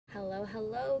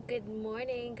Hello, good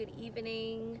morning, good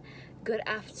evening, good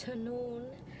afternoon,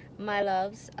 my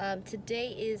loves. Today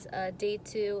is day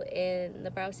 2 in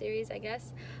the brow series, I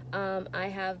guess. I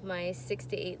have my 6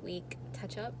 to 8 week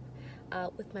touch up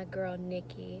with my girl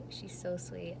Nikki. She's so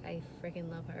sweet. I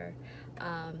freaking love her.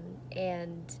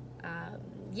 And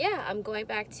yeah, I'm going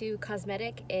back to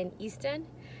Cosmetic in Easton.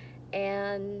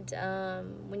 And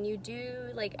when you do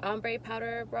like ombre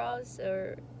powder brows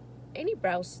or any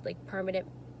brows, like permanent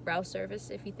brow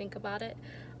service, if you think about it,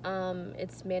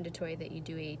 it's mandatory that you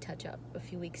do a touch-up a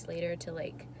few weeks later to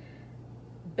like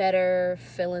better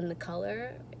fill in the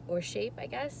color or shape, I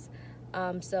guess.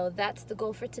 So that's the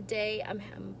goal for today.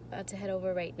 I'm about to head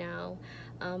over right now,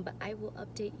 but I will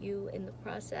update you in the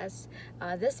process.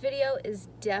 This video is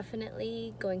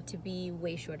definitely going to be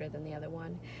way shorter than the other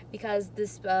one because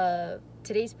this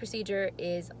today's procedure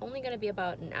is only going to be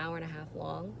about an hour and a half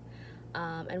long.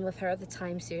 And with her, the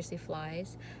time seriously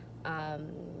flies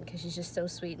because she's just so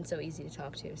sweet and so easy to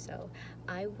talk to. So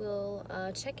I will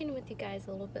check in with you guys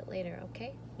a little bit later,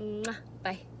 okay? Mwah.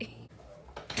 Bye.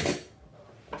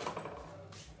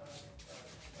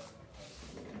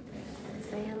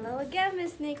 Say hello again,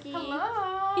 Miss Nikki.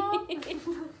 Hello.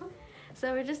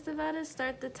 So we're just about to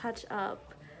start the touch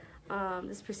up.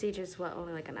 This procedure is what,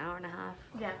 only like an hour and a half?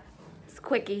 Yeah. It's a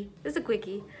quickie. It's a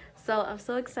quickie. So I'm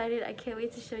so excited. I can't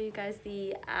wait to show you guys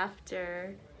the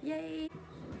after. Yay!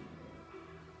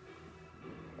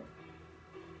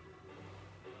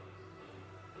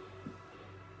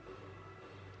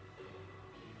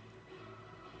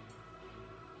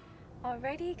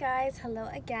 Alrighty guys, hello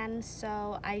again.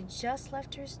 So I just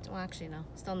left her, well actually no,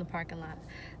 still in the parking lot.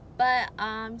 But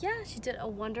yeah, she did a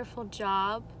wonderful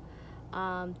job.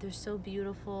 They're so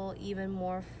beautiful, even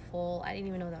more full. I didn't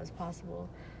even know that was possible.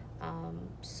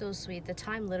 So sweet. The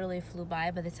time literally flew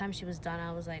by. By the time she was done,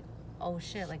 I was like, oh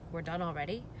shit, like we're done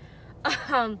already.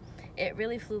 It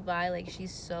really flew by. Like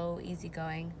she's so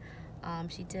easygoing.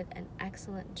 She did an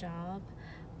excellent job.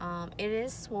 It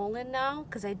is swollen now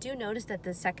because I do notice that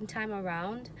the second time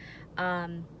around,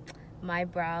 my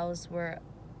brows were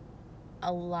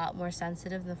a lot more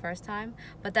sensitive the first time,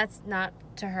 but that's not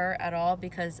to her at all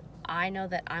because I know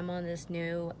that I'm on this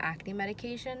new acne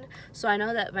medication, so I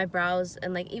know that my brows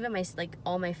and like even my like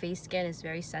all my face skin is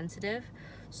very sensitive.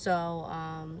 So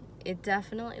it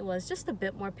definitely was just a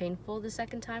bit more painful the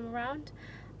second time around,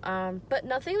 but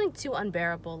nothing like too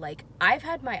unbearable. Like I've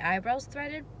had my eyebrows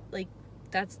threaded, like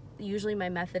that's usually my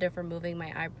method of removing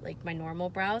my my normal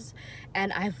brows,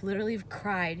 and I've literally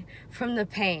cried from the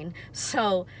pain.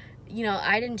 So you know,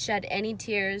 I didn't shed any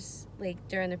tears like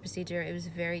during the procedure. It was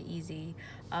very easy,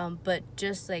 but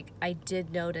just like I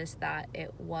did notice that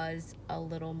it was a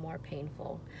little more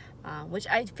painful, which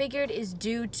I figured is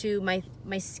due to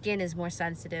my skin is more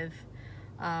sensitive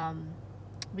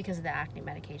because of the acne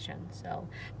medication. So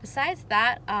besides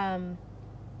that,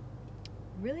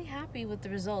 really happy with the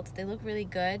results. They look really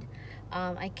good.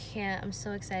 I'm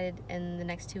so excited in the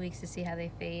next 2 weeks to see how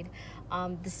they fade.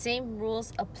 The same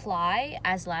rules apply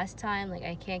as last time. Like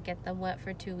I can't get them wet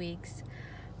for 2 weeks,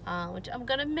 which I'm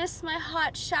gonna miss my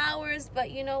hot showers, but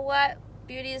you know what?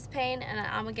 Beauty is pain and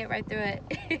I'm gonna get right through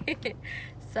it.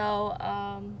 So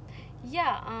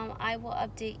yeah, I will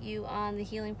update you on the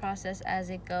healing process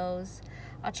as it goes.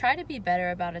 I'll try to be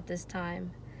better about it this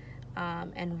time.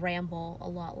 And ramble a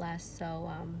lot less,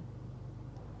 so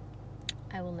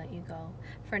I will let you go.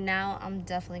 For now, I'm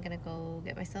definitely gonna go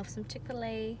get myself some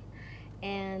Chick-fil-A,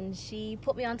 and she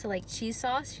put me onto like cheese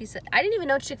sauce. She said, I didn't even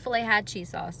know Chick-fil-A had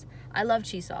cheese sauce. I love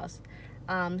cheese sauce.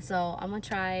 So I'm gonna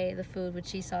try the food with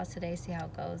cheese sauce today, see how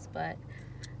it goes. But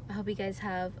I hope you guys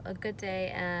have a good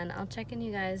day, and I'll check in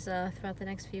you guys throughout the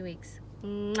next few weeks.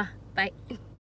 Mwah. Bye.